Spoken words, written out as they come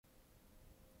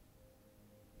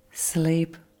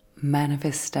sleep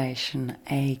manifestation,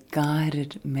 a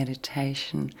guided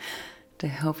meditation to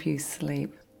help you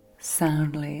sleep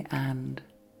soundly and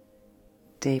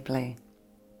deeply.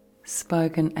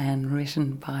 Spoken and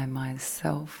written by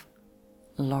myself,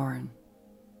 Lauren.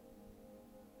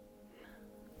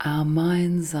 Our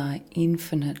minds are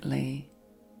infinitely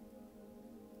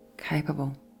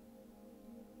capable,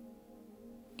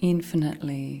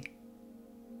 infinitely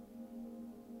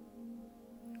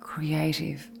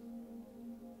creative,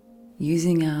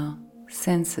 using our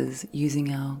senses,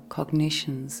 using our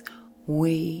cognitions,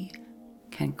 we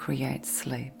can create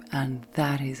sleep, and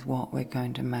that is what we're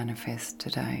going to manifest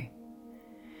today.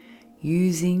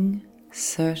 Using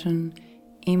certain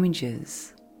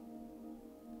images,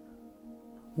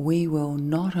 we will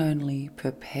not only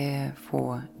prepare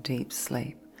for deep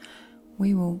sleep,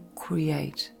 we will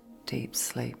create deep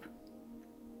sleep.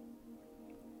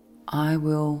 I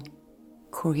will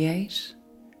create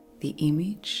the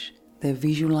image, the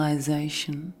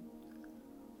visualization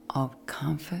of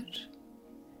comfort,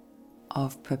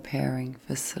 of preparing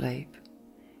for sleep,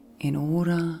 in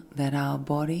order that our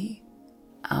body,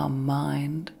 our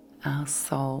mind, our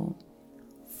soul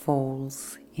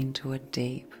falls into a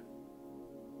deep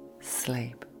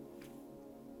sleep.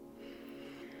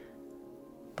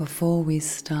 Before we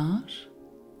start,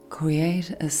 create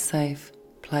a safe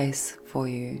place for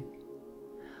you.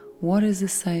 What is a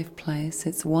safe place?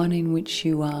 It's one in which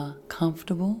you are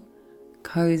comfortable,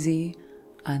 cozy,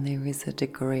 and there is a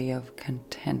degree of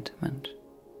contentment.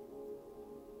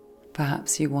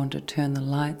 Perhaps you want to turn the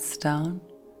lights down.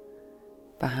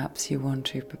 Perhaps you want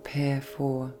to prepare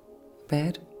for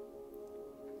bed.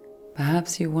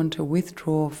 Perhaps you want to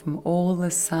withdraw from all the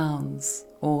sounds,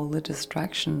 all the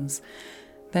distractions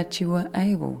that you were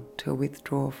able to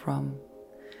withdraw from.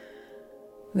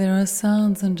 There are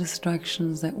sounds and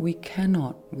distractions that we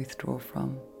cannot withdraw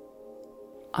from.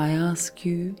 I ask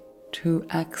you to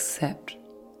accept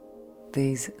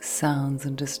these sounds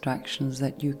and distractions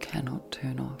that you cannot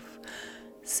turn off.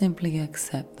 Simply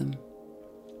accept them.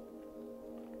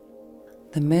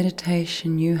 The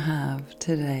meditation you have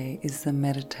today is the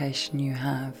meditation you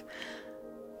have,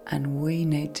 and we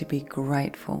need to be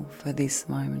grateful for this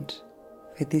moment,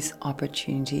 for this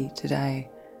opportunity today.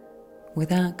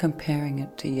 Without comparing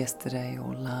it to yesterday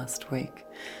or last week,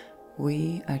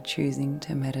 we are choosing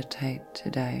to meditate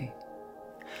today.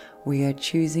 We are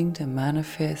choosing to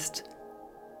manifest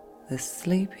the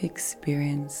sleep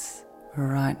experience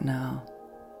right now.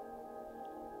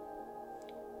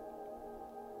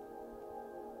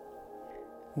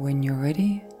 When you're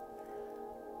ready,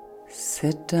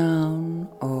 sit down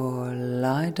or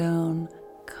lie down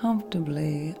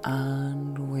comfortably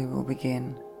and we will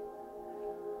begin.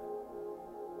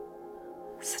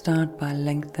 Start by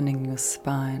lengthening your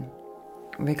spine.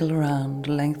 Wiggle around,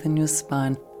 lengthen your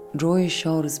spine. Draw your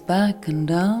shoulders back and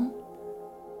down.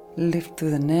 Lift through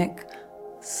the neck.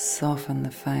 Soften the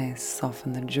face,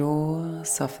 soften the jaw,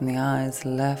 soften the eyes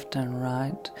left and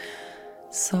right.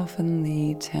 Soften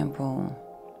the temple.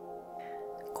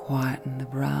 Quieten the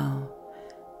brow.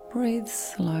 Breathe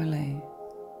slowly.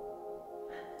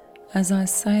 As I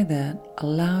say that,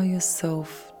 allow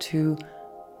yourself to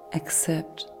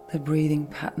accept the breathing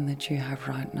pattern that you have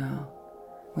right now,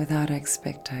 without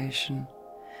expectation.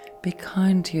 Be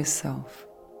kind to yourself.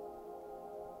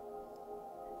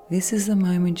 This is the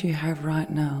moment you have right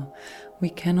now. We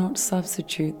cannot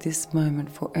substitute this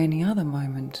moment for any other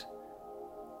moment.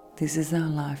 This is our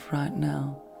life right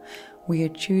now. We are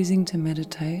choosing to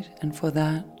meditate, and for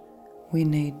that, we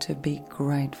need to be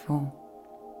grateful.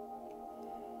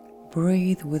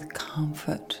 Breathe with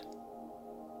comfort.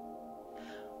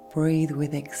 Breathe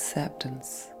with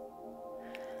acceptance.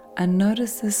 And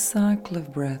notice this cycle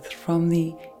of breath from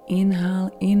the inhale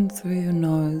in through your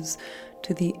nose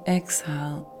to the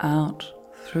exhale out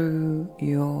through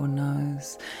your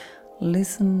nose.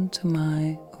 Listen to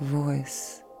my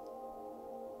voice.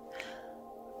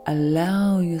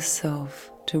 Allow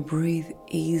yourself to breathe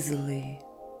easily.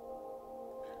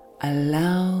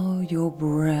 Allow your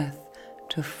breath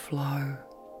to flow.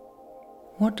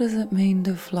 What does it mean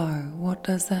to flow? What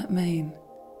does that mean?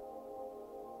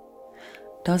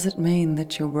 Does it mean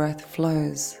that your breath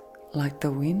flows like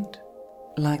the wind,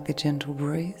 like the gentle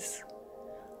breeze?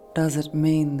 Does it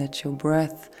mean that your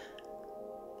breath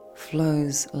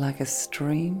flows like a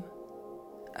stream,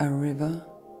 a river,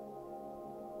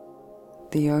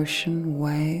 the ocean,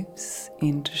 waves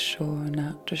into shore and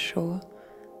out to shore?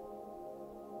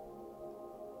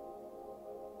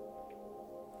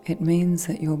 It means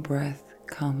that your breath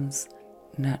comes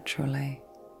naturally.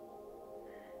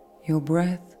 Your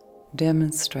breath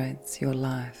demonstrates your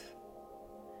life.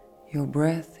 Your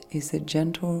breath is a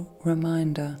gentle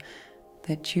reminder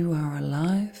that you are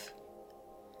alive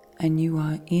and you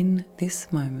are in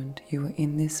this moment, you are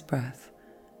in this breath.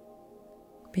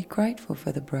 Be grateful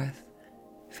for the breath.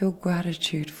 Feel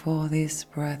gratitude for this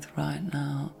breath right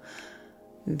now.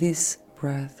 This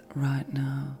breath right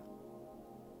now.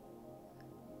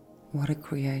 What a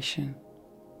creation.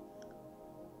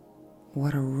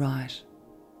 What a rite.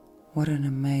 What an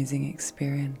amazing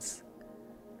experience.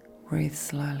 Breathe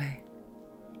slowly.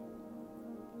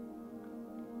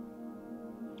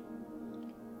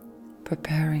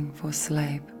 Preparing for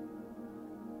sleep.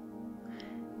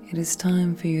 It is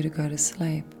time for you to go to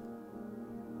sleep.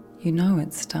 You know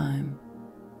it's time.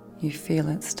 You feel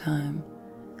it's time.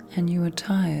 And you are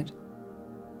tired.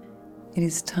 It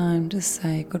is time to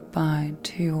say goodbye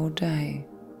to your day.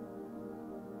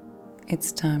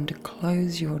 It's time to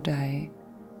close your day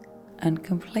and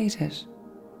complete it.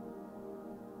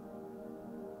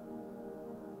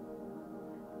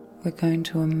 We're going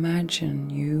to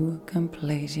imagine you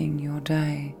completing your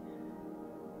day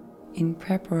in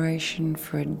preparation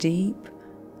for a deep,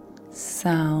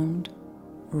 sound,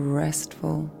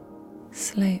 restful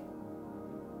sleep.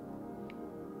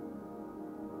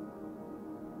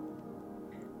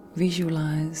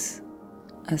 Visualize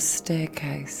a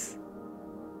staircase.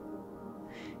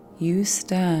 You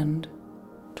stand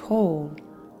tall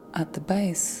at the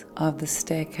base of the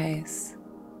staircase.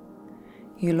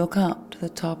 You look up to the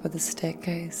top of the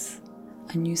staircase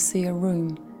and you see a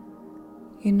room.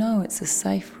 You know it's a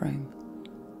safe room.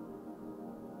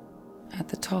 At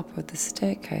the top of the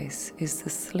staircase is the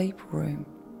sleep room.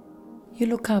 You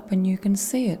look up and you can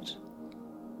see it.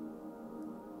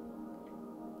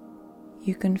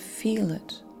 You can feel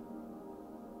it.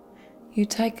 You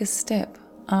take a step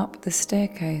up the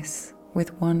staircase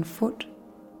with one foot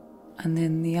and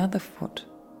then the other foot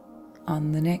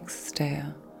on the next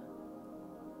stair.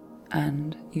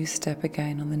 And you step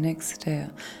again on the next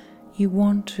stair. You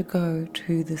want to go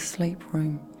to the sleep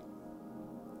room.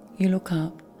 You look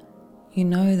up. You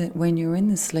know that when you're in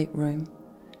the sleep room,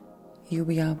 you'll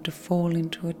be able to fall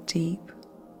into a deep,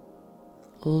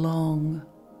 long,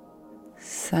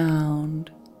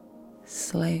 sound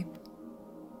sleep.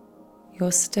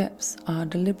 Your steps are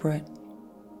deliberate,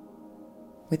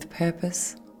 with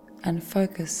purpose and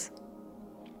focus.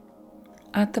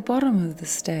 At the bottom of the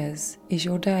stairs is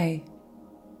your day.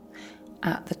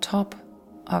 At the top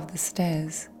of the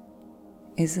stairs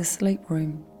is the sleep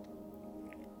room.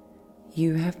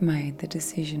 You have made the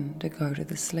decision to go to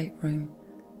the sleep room.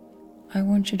 I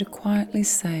want you to quietly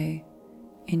say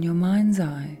in your mind's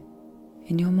eye,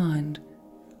 in your mind,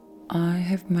 I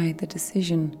have made the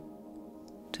decision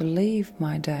to leave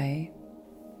my day.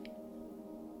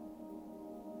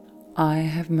 I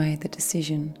have made the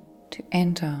decision to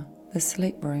enter the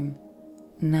sleep room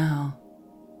now.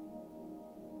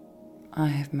 I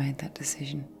have made that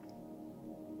decision.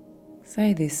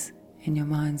 Say this in your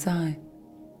mind's eye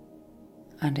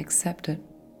and accept it.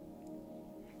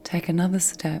 Take another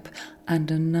step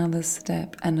and another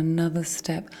step and another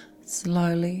step.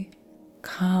 Slowly,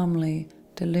 calmly,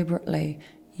 deliberately,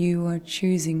 you are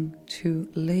choosing to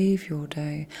leave your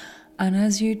day. And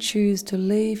as you choose to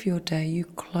leave your day, you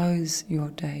close your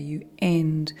day, you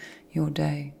end your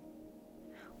day.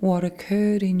 What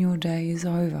occurred in your day is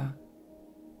over.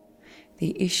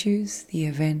 The issues, the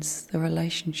events, the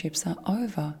relationships are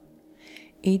over.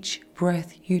 Each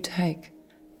breath you take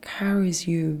carries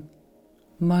you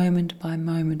moment by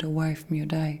moment away from your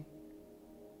day.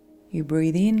 You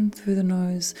breathe in through the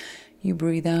nose, you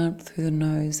breathe out through the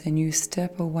nose, and you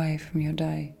step away from your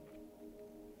day.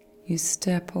 You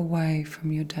step away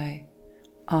from your day,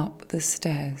 up the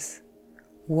stairs,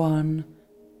 one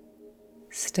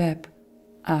step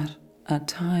at a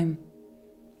time.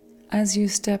 As you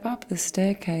step up the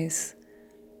staircase,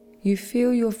 you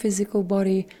feel your physical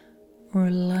body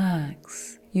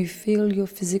relax. You feel your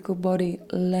physical body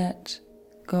let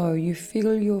go. You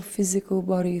feel your physical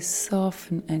body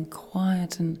soften and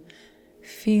quieten.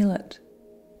 Feel it.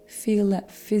 Feel that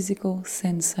physical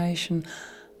sensation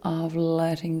of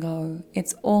letting go.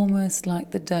 It's almost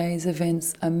like the day's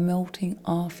events are melting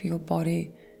off your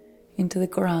body into the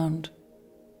ground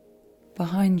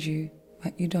behind you,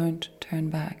 but you don't turn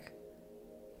back.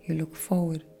 You look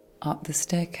forward up the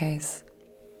staircase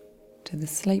to the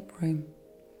sleep room.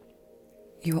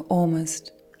 You are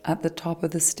almost at the top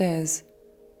of the stairs.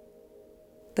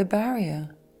 The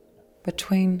barrier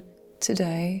between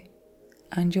today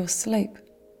and your sleep.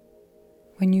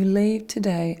 When you leave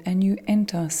today and you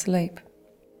enter sleep,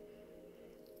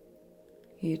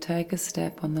 you take a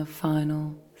step on the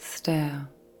final stair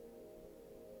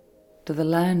to the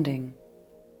landing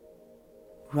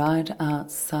right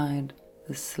outside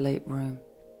the sleep room.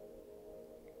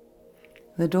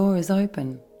 The door is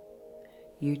open.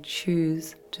 You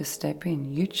choose to step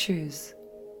in. You choose.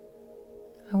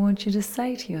 I want you to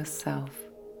say to yourself,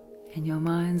 in your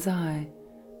mind's eye,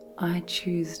 I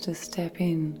choose to step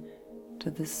in to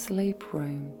the sleep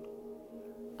room.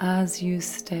 As you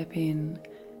step in,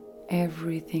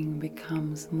 everything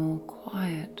becomes more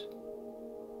quiet.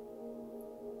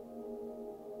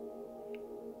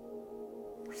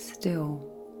 Still,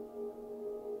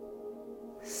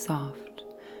 soft.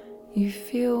 You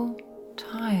feel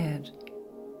tired.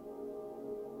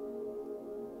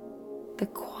 The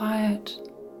quiet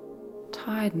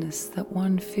tiredness that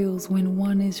one feels when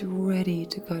one is ready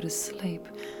to go to sleep,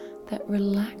 that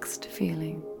relaxed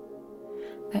feeling,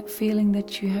 that feeling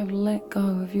that you have let go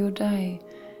of your day,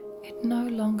 it no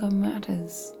longer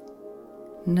matters.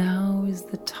 Now is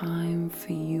the time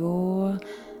for your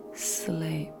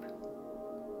sleep.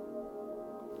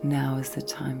 Now is the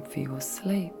time for your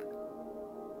sleep.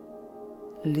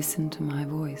 Listen to my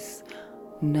voice.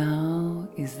 Now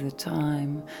is the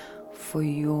time for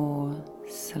your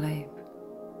sleep.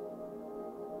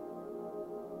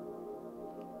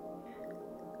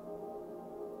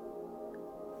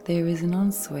 There is an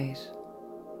ensuite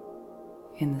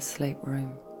in the sleep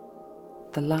room.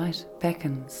 The light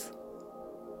beckons.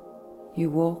 You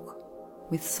walk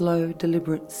with slow,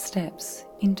 deliberate steps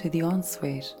into the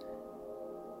ensuite,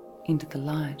 into the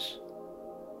light.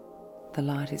 The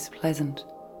light is pleasant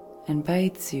and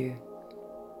bathes you.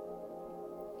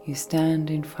 You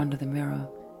stand in front of the mirror.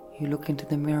 You look into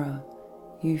the mirror.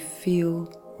 You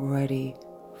feel ready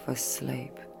for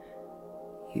sleep.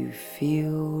 You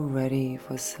feel ready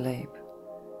for sleep.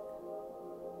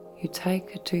 You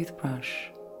take a toothbrush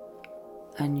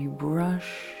and you brush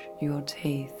your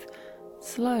teeth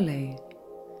slowly.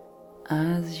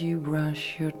 As you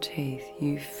brush your teeth,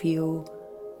 you feel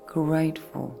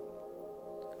grateful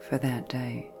for that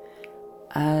day.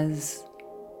 As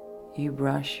you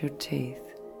brush your teeth,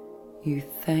 you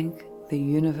thank the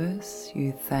universe,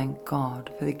 you thank God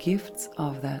for the gifts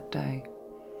of that day.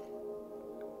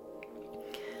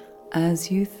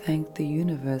 As you thank the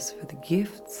universe for the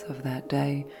gifts of that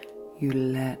day, you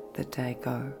let the day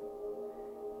go.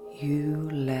 You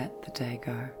let the day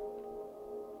go.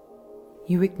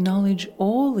 You acknowledge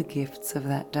all the gifts of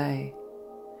that day.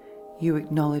 You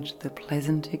acknowledge the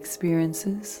pleasant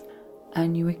experiences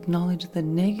and you acknowledge the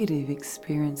negative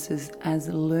experiences as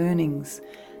learnings,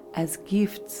 as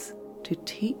gifts to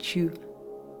teach you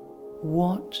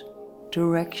what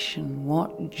direction,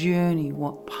 what journey,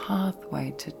 what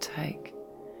pathway to take.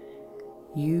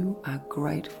 You are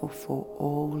grateful for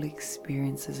all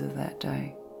experiences of that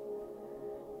day.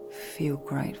 Feel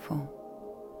grateful.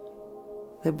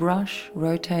 The brush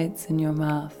rotates in your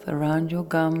mouth around your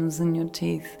gums and your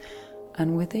teeth,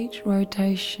 and with each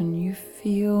rotation you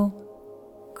feel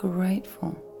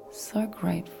grateful, so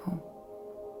grateful.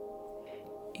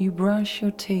 You brush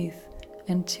your teeth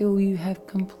until you have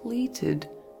completed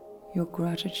your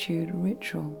gratitude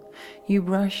ritual. You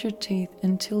brush your teeth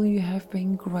until you have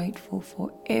been grateful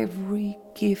for every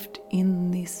gift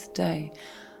in this day,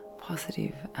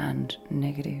 positive and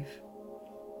negative.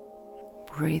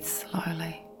 Breathe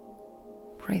slowly.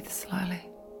 Breathe slowly.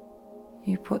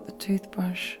 You put the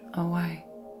toothbrush away.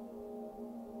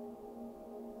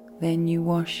 Then you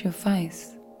wash your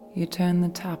face. You turn the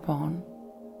tap on.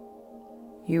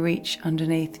 You reach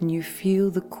underneath and you feel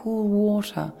the cool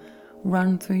water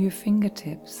run through your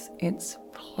fingertips. It's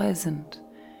pleasant.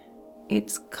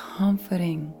 It's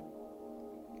comforting.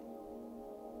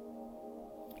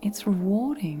 It's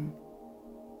rewarding.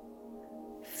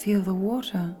 Feel the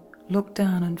water. Look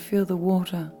down and feel the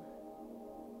water.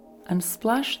 And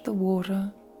splash the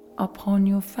water upon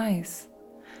your face.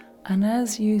 And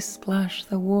as you splash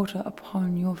the water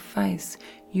upon your face,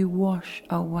 you wash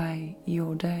away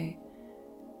your day.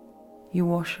 You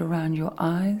wash around your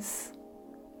eyes,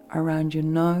 around your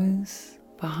nose,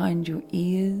 behind your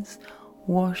ears,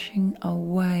 washing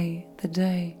away the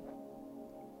day.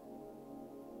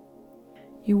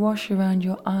 You wash around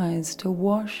your eyes to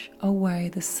wash away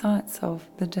the sights of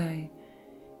the day.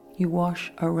 You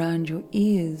wash around your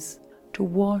ears to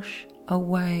wash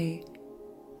away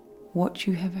what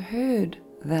you have heard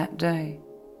that day.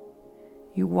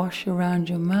 You wash around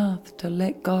your mouth to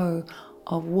let go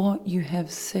of what you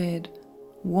have said,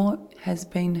 what has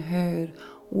been heard,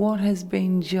 what has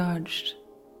been judged.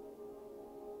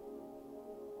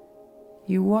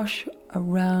 You wash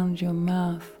around your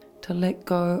mouth to let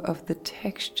go of the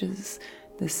textures,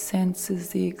 the senses,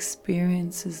 the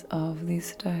experiences of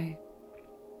this day.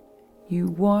 You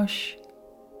wash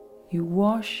You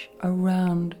wash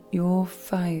around your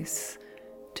face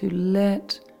to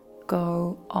let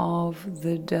go of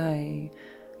the day.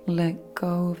 Let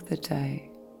go of the day.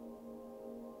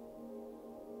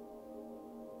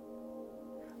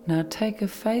 Now take a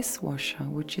face washer,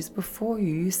 which is before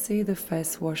you. You see the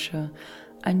face washer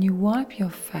and you wipe your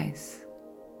face.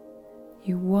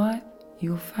 You wipe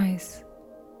your face.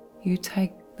 You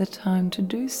take the time to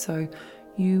do so.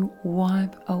 You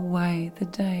wipe away the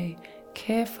day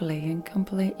carefully and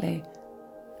completely.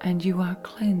 And you are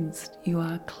cleansed. You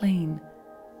are clean.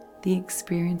 The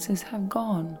experiences have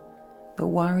gone. The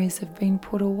worries have been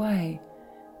put away.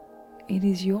 It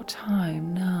is your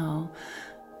time now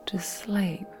to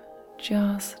sleep,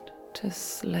 just to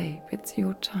sleep. It's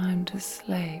your time to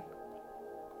sleep.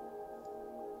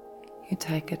 You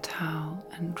take a towel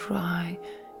and dry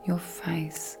your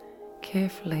face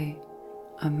carefully.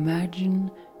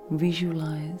 Imagine,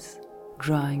 visualize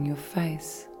drying your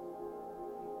face.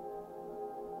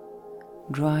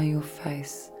 Dry your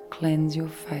face, cleanse your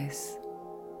face,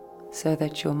 so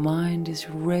that your mind is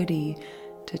ready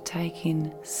to take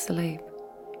in sleep.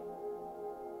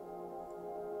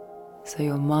 So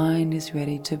your mind is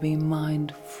ready to be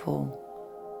mindful.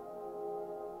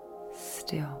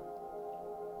 Still.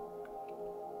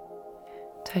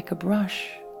 Take a brush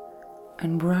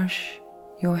and brush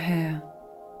your hair.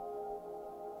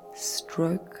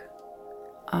 Stroke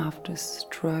after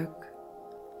stroke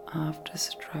after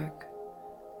stroke.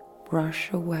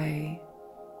 Brush away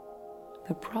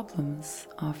the problems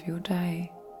of your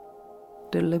day.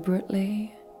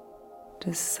 Deliberately,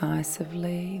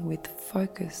 decisively, with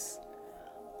focus.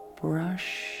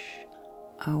 Brush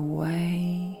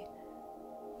away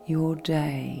your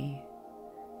day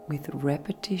with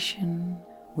repetition,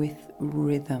 with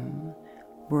rhythm.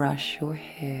 Brush your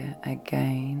hair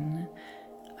again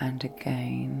and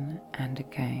again and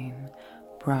again.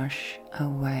 Brush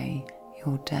away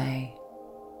your day,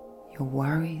 your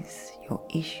worries, your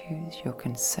issues, your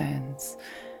concerns.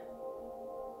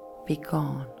 Be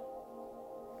gone,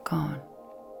 gone.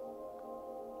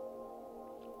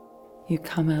 You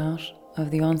come out of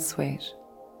the ensuite,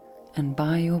 and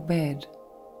by your bed,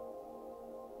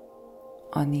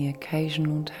 on the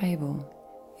occasional table,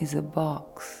 is a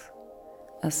box,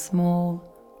 a small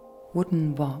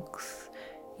wooden box.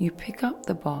 You pick up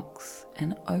the box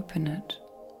and open it.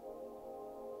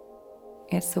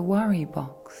 It's a worry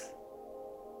box.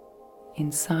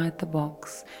 Inside the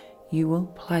box, you will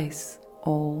place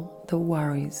all the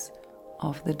worries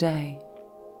of the day.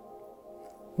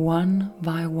 One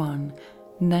by one,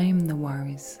 name the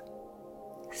worries,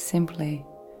 simply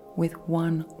with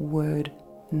one word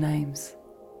names,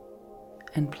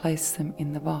 and place them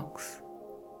in the box.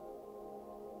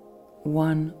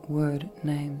 One word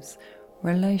names,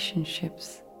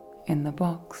 relationships in the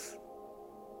box.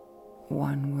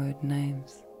 One word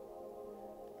names,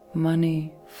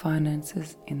 money,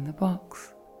 finances in the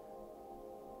box.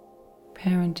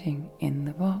 Parenting in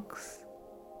the box.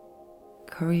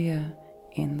 Career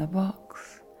in the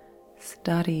box.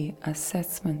 Study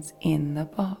assessments in the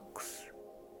box.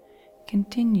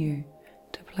 Continue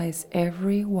to place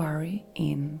every worry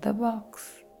in the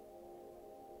box.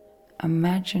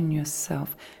 Imagine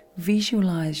yourself,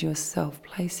 visualize yourself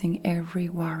placing every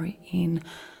worry in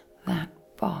that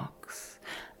box.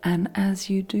 And as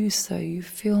you do so, you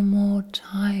feel more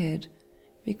tired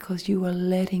because you are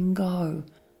letting go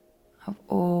of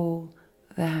all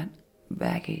that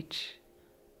baggage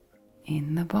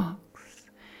in the box.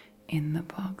 In the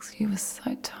box. You are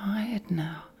so tired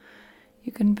now.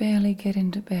 You can barely get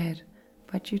into bed,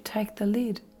 but you take the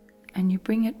lid and you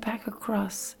bring it back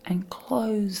across and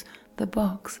close the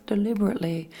box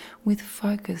deliberately, with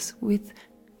focus, with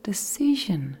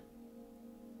decision.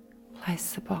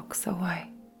 Place the box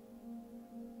away.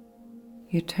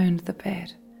 You turned the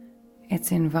bed.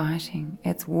 It's inviting,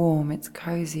 it's warm, it's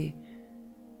cozy.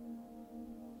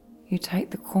 You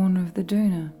take the corner of the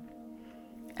doona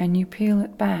and you peel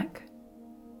it back,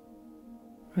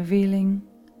 revealing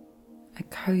a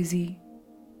cozy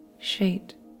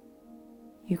sheet.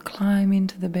 You climb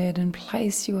into the bed and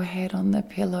place your head on the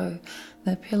pillow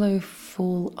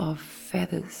full of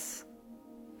feathers.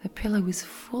 The pillow is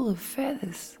full of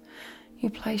feathers. You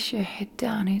place your head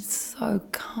down, it's so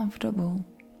comfortable.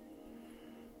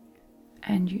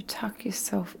 And you tuck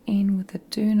yourself in with the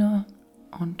doona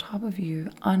on top of you,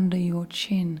 under your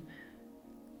chin.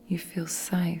 You feel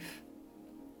safe.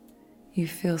 You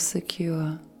feel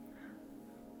secure.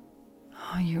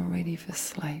 Oh, you're ready for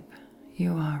sleep.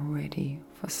 You are ready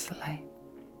for sleep.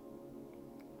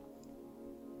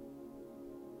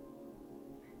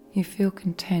 You feel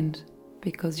content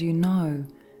because you know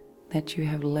that you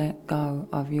have let go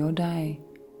of your day.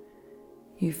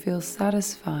 You feel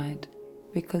satisfied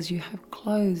because you have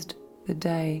closed the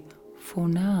day for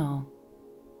now,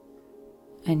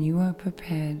 and you are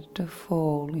prepared to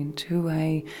fall into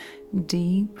a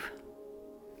deep,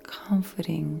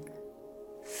 comforting,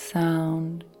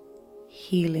 sound,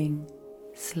 healing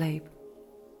sleep.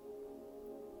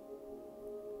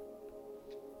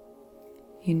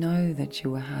 You know that you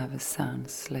will have a sound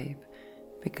sleep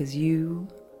because you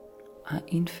are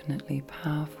infinitely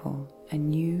powerful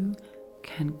and you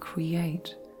can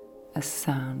create a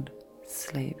sound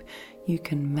sleep. You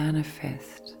can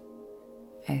manifest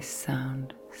a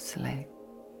sound sleep.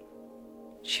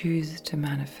 Choose to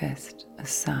manifest a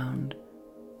sound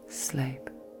sleep.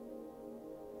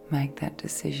 Make that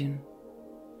decision.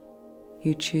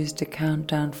 You choose to count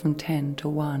down from 10 to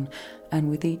 1, and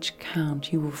with each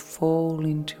count you will fall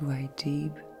into a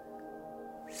deep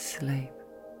sleep.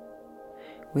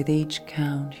 With each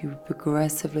count, you will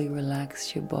progressively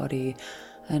relax your body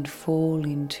and fall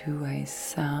into a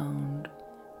sound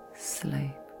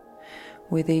sleep.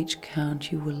 With each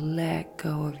count, you will let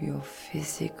go of your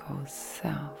physical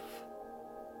self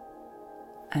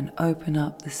and open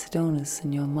up the stillness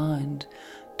in your mind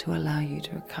to allow you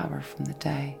to recover from the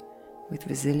day with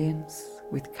resilience,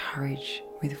 with courage,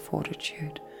 with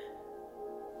fortitude,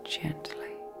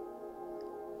 gently,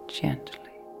 gently.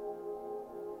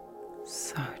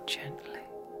 So gently,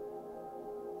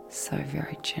 so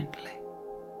very gently.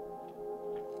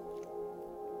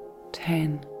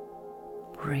 10,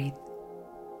 breathe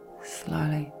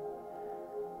slowly.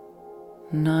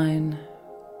 9,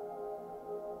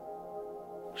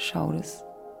 shoulders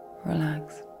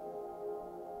relax.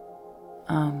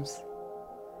 Arms.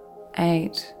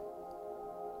 8,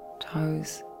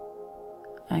 toes,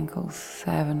 ankles.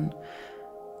 7,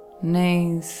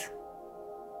 knees.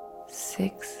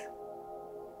 6,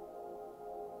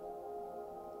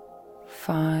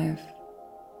 5,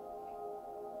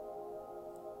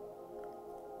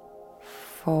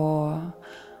 4,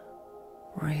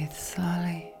 breathe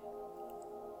slowly.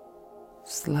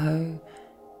 Slow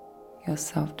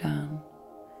yourself down.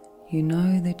 You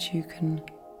know that you can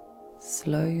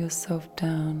slow yourself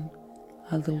down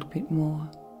a little bit more.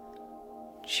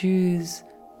 Choose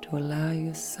to allow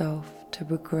yourself to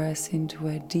progress into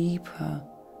a deeper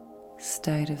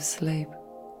state of sleep.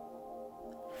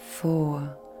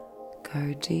 4,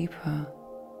 go deeper,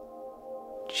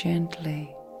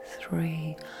 gently.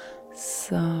 3,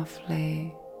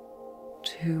 softly.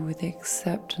 2, with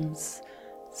acceptance,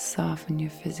 soften your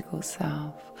physical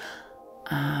self.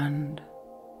 And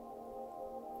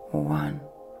 1,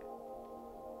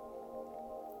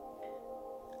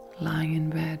 lying in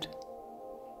bed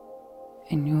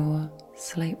in your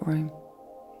sleep room.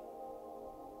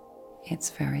 It's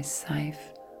very safe.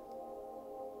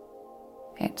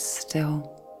 It's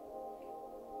still.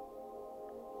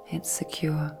 It's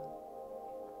secure.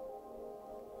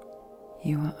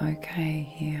 You are okay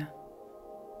here.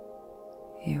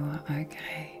 You are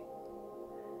okay.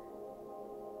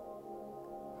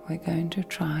 We're going to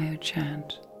try a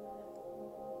chant.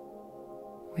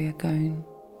 We are going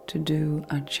to do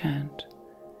a chant.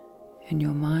 In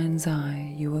your mind's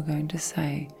eye, you are going to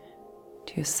say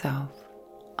to yourself,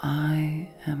 I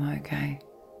am okay.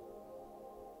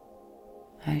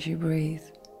 As you breathe,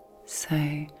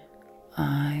 say,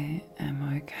 I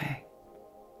am okay.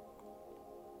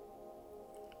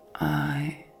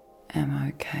 I am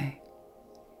okay.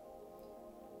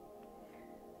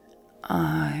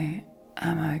 I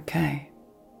am okay.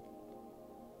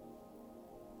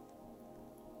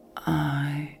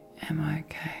 I am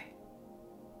okay.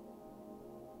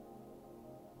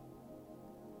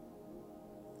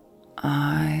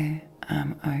 I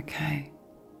am okay.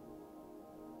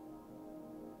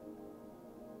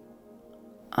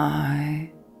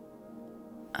 I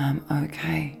am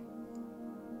okay.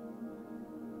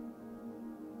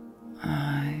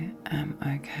 I am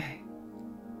okay.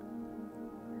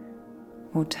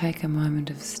 We'll take a moment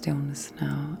of stillness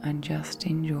now and just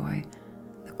enjoy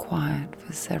the quiet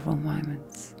for several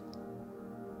moments.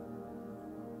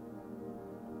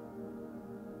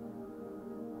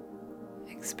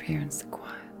 Experience the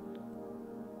quiet.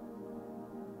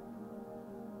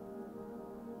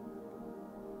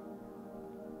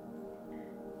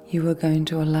 You are going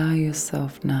to allow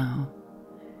yourself now.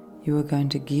 You are going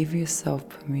to give yourself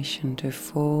permission to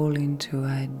fall into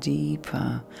a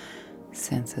deeper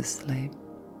sense of sleep.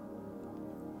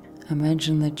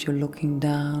 Imagine that you're looking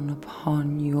down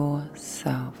upon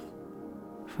yourself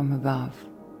from above.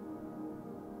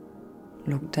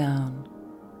 Look down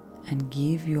and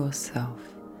give yourself,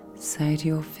 say to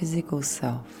your physical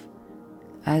self,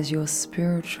 As your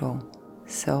spiritual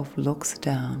self looks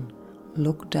down,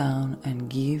 look down and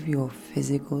give your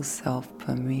physical self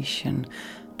permission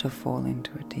to fall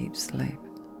into a deep sleep.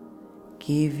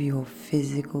 Give your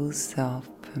physical self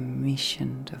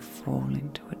permission to fall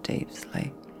into a deep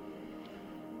sleep.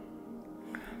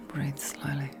 Breathe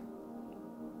slowly.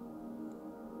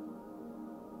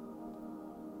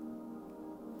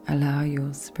 Allow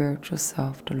your spiritual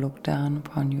self to look down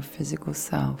upon your physical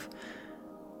self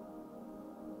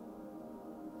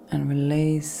and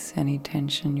release any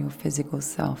tension your physical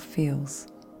self feels.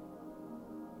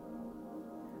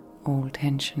 All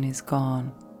tension is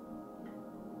gone.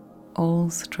 All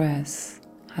stress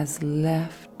has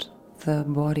left the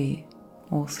body.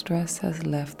 All stress has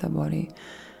left the body.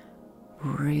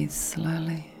 Breathe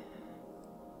slowly.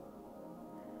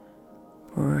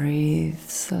 Breathe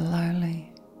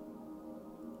slowly.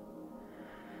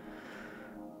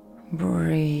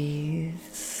 Breathe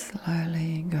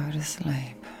slowly. Go to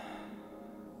sleep.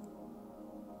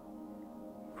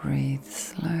 Breathe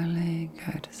slowly.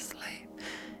 Go to sleep.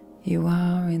 You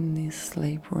are in this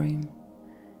sleep room.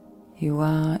 You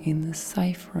are in the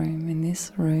safe room. In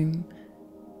this room,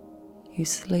 you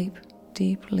sleep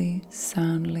deeply,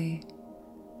 soundly,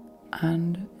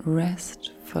 and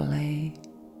restfully.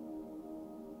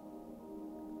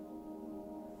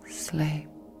 Sleep.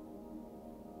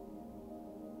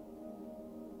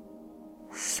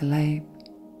 Sleep.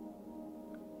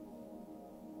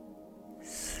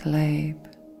 Sleep.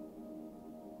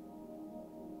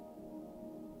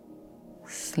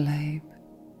 Sleep.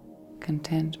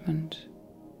 Contentment.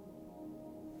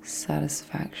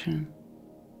 Satisfaction.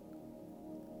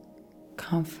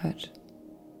 Comfort.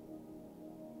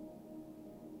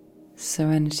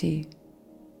 Serenity.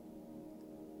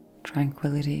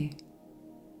 Tranquility.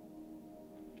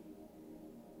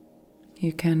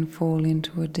 You can fall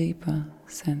into a deeper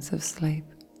sense of sleep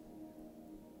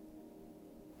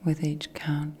with each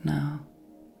count now.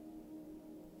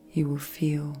 You will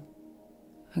feel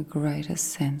a greater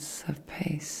sense of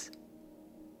peace.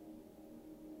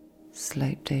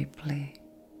 Sleep deeply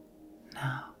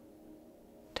now.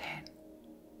 10,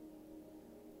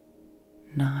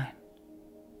 9,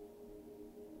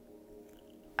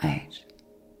 8,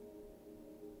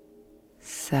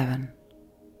 7,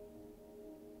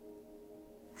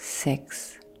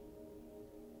 6,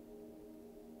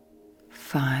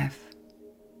 5,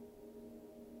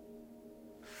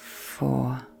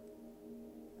 4,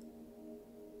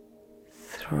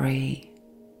 3,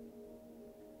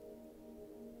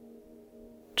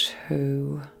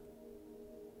 2,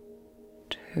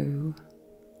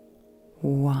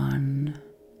 1.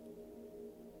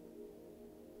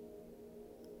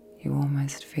 You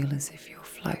almost feel as if you're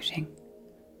floating,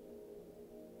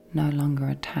 no longer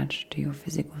attached to your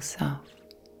physical self.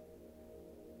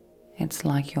 It's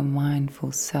like your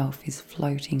mindful self is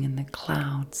floating in the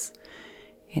clouds.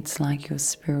 It's like your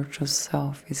spiritual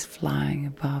self is flying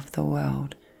above the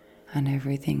world and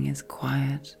everything is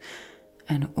quiet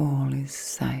and all is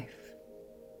safe.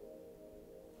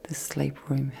 The sleep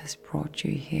room has brought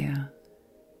you here,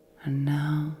 and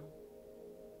now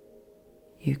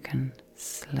you can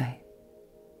sleep.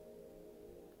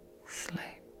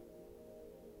 Sleep.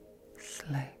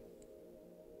 Sleep.